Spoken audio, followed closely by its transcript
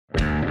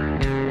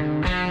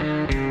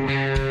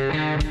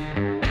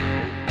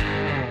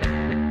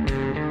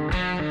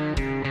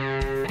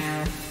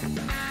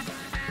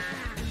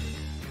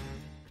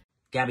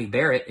Gabby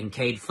Barrett and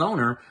Cade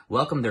Foehner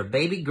welcomed their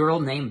baby girl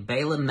named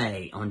Baylah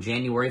May on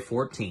January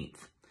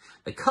 14th.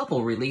 The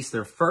couple released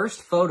their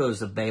first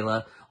photos of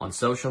Baylah on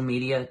social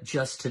media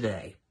just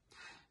today.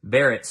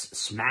 Barrett's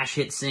smash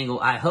hit single,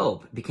 I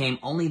Hope, became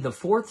only the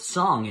fourth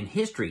song in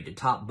history to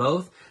top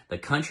both the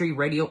country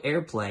radio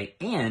airplay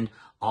and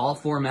all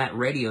format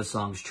radio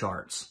songs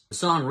charts. The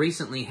song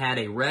recently had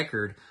a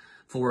record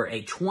for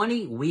a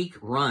 20-week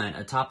run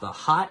atop the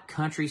Hot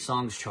Country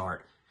Songs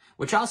chart,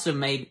 which also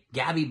made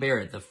Gabby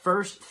Barrett the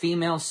first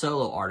female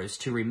solo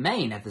artist to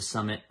remain at the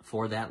summit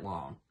for that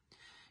long.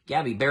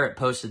 Gabby Barrett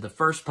posted the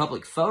first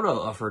public photo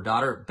of her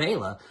daughter,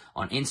 Baylah,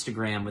 on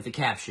Instagram with the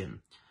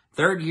caption,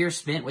 "Third year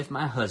spent with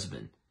my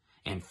husband,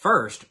 and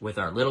first with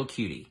our little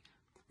cutie.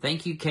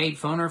 Thank you, Cade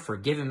Foehner, for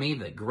giving me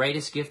the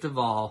greatest gift of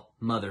all,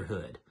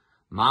 motherhood.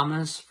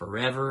 Mamas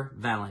forever,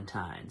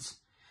 Valentines."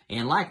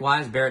 And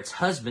likewise, Barrett's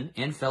husband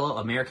and fellow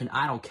American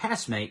Idol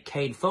castmate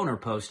Cade Foehner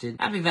posted,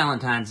 "Happy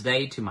Valentine's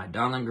Day to my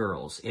darling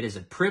girls. It is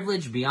a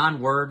privilege beyond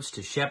words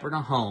to shepherd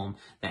a home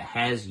that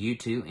has you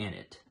two in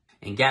it."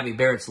 And Gabby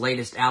Barrett's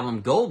latest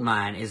album,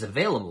 Goldmine, is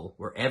available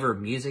wherever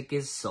music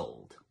is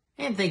sold.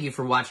 And thank you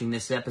for watching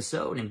this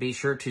episode, and be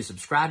sure to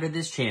subscribe to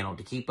this channel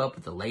to keep up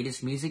with the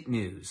latest music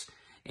news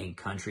in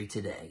Country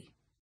Today.